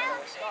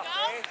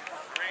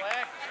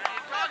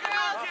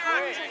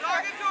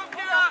 Talking to him,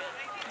 Kira.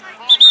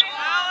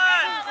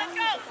 Alan,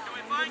 can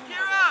we find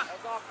Kira?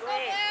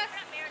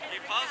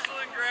 Keep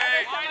hustling,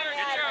 Greg.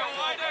 Get your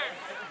wider.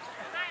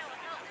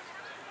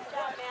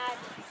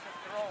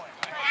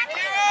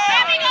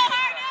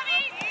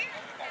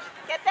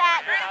 Get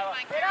that.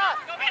 Get up.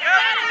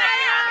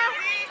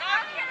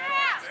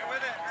 Stay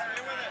with it.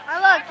 Stay with it. Oh,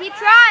 look, keep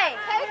trying.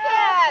 Take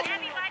it.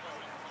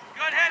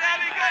 Good head,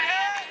 Abby. Good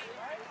head.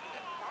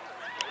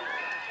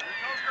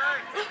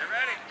 Get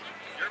ready.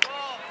 Your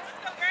ball.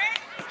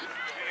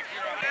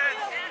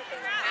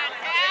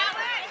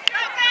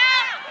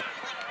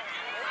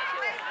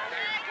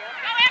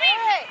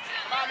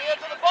 Come on, Mia,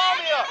 to the ball,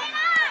 Mia.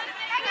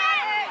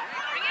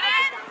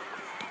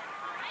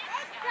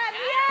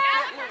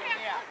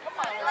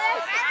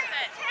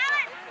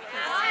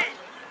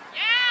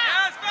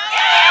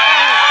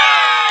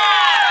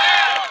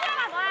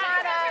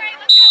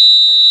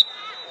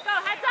 Go,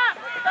 heads up.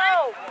 Go.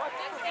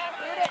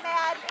 Shoot it,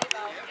 man. You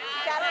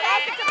gotta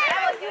pass it to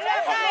Mel. You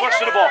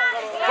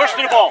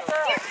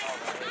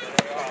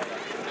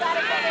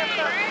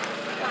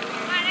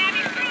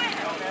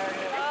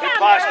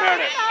Boss,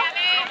 Meredith.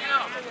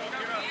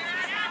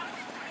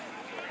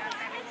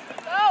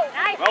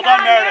 Well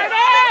done, Meredith.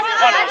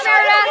 Come on, Alyssa.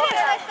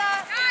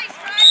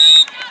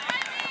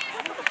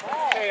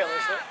 Hey,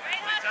 Alyssa.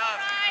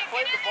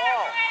 Play the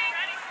ball.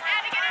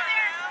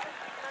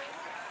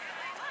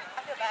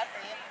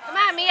 Come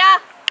on, Mia.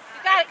 You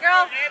got it,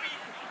 girl.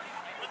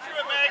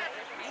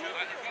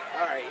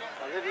 All right,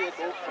 Olivia,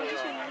 go for it.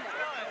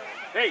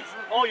 Hey,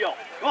 Oyo,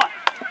 come on.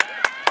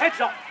 Heads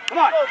up, come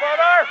on. Go,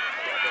 Vardar.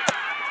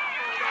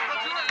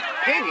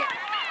 Dang it.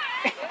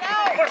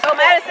 Go,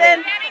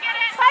 Madison.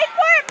 Fight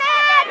for it,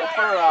 Mad. Go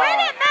for Win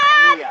it,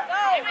 Mad. Mia.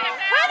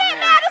 Win it,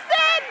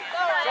 Madison.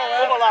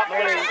 Overlap,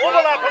 Melissa.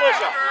 Overlap,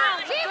 Melissa.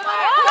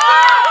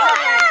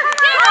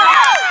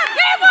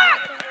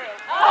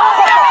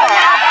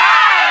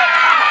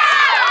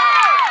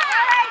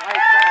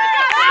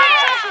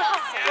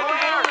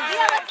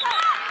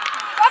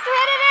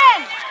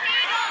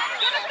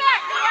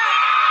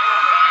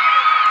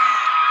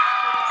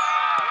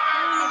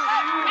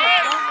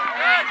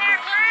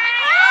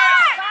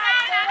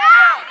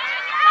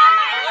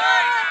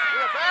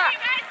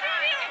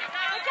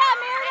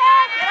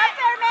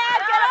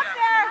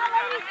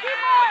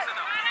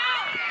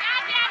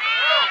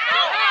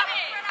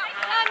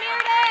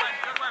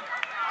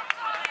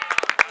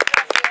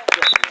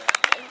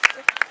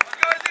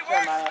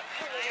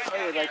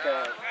 Like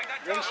a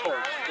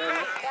racehorse, you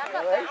know,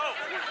 right?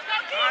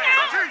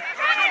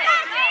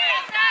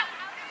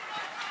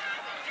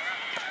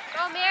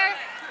 Go, Mir.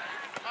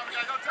 Go.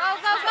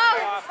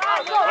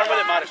 Run with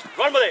it, Madison.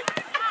 Run with it.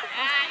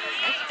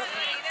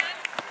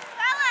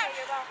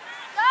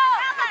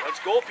 Let's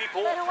go,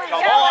 people. Come on.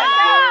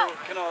 We're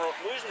kind of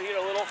losing here a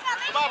little.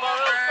 Come on, Mom.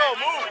 Let's go.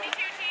 Move.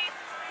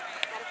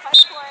 Gotta fight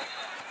for it.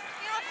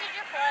 You lifted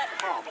your foot.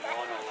 Come on,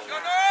 Olivia. Go,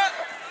 North.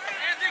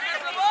 Anthony,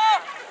 get the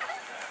ball.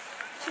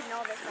 Should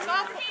know this. Go,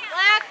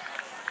 Black.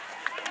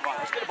 Come on,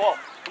 let's get the ball.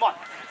 Come on.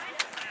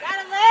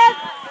 Got it, Liz.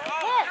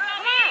 Liz,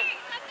 come on.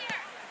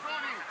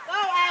 Go,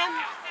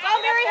 Go,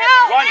 Mary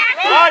Hill. Run.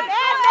 Man,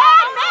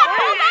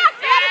 pull back,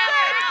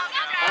 Madison.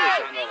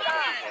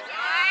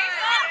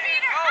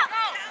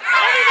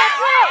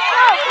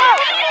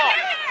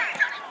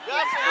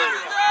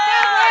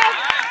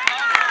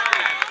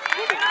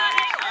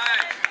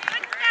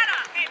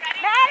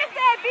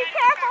 Madison, be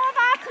careful of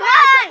our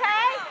flags,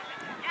 okay?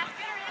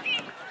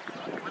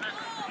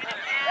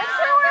 Let's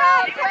show her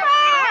up, come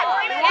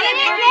on! Get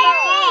it, baby!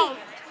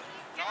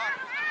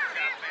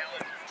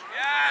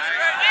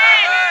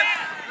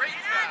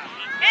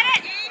 Hit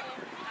it!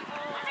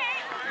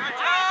 Good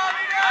job,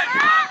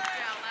 Eden!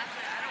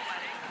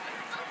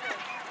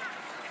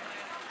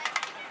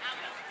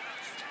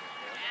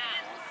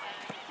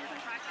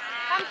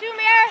 Come to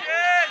Mir!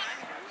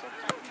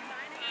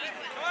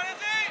 Come on,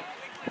 Izzy!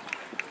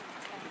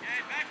 Okay,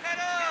 back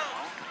pedal!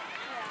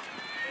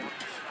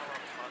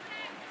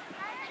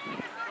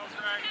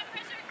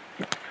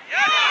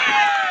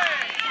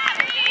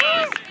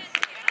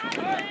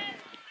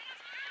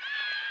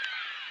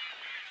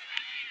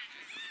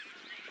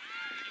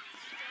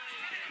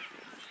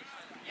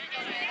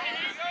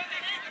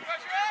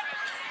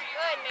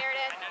 Good,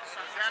 Meredith.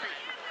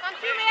 Come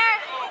to Mir!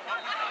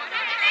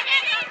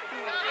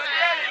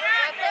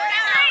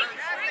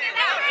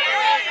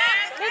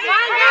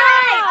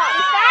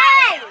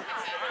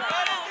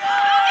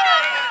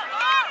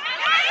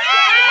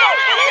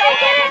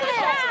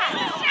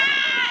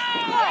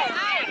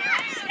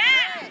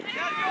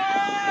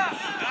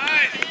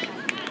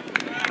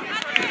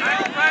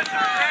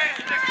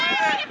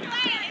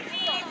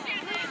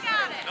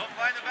 Don't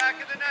find the back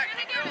of the neck.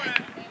 Keep doing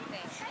it.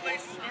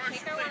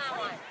 Take her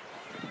one-on-one.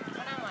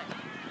 One-on-one.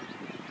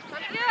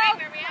 Come to Drive.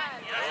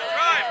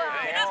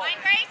 Find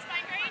Grace.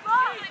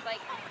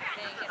 Like,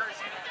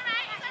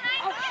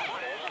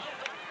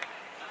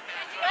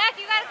 Black,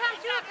 you gotta come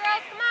to it,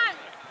 girls. Come on.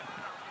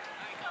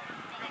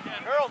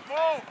 Girls,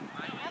 move.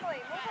 Emily,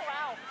 move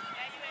around.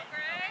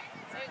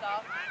 There you go.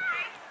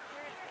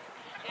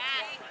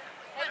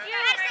 That's you.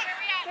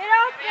 Get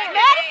out there.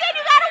 Madison,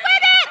 you gotta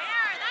win it!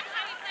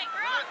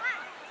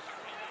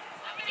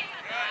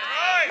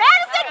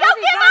 Madison, don't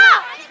give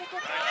up!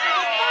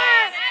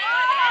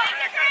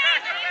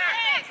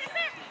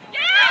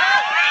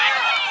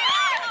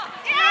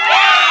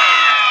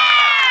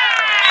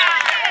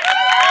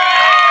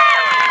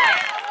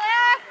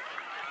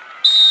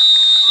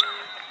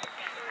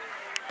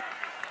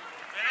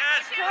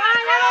 Come on,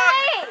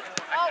 Emily!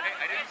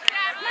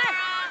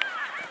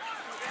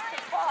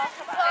 Oh,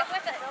 come on.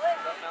 With it.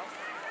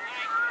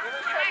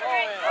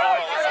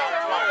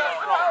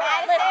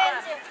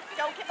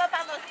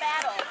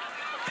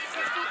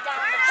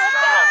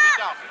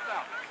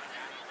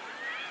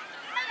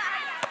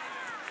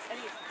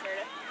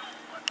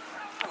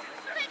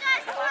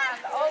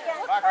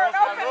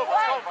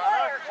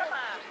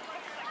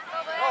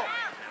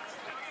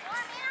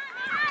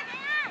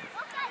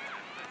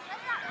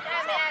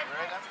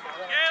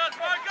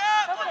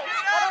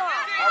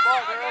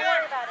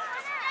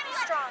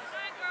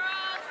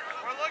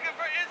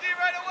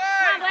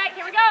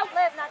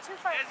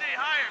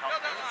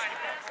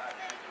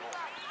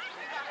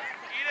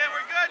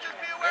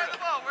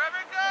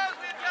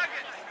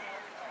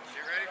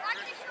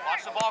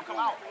 ball come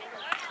out. There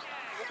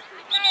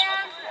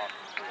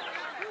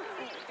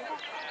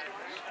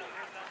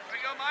we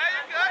go, Maya,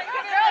 you're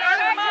good.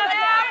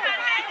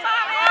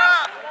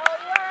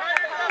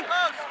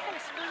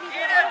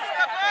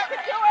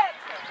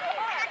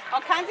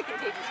 All kinds of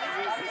contagious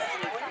diseases.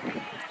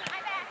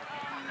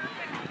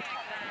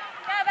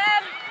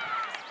 Kevin!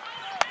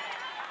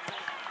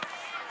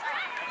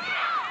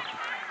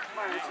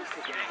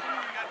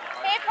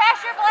 Hey,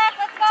 pressure, Black,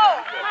 let's go!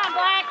 Come on,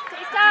 Black,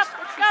 stay stop,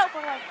 let's go!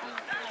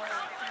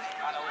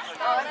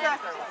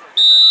 Oh,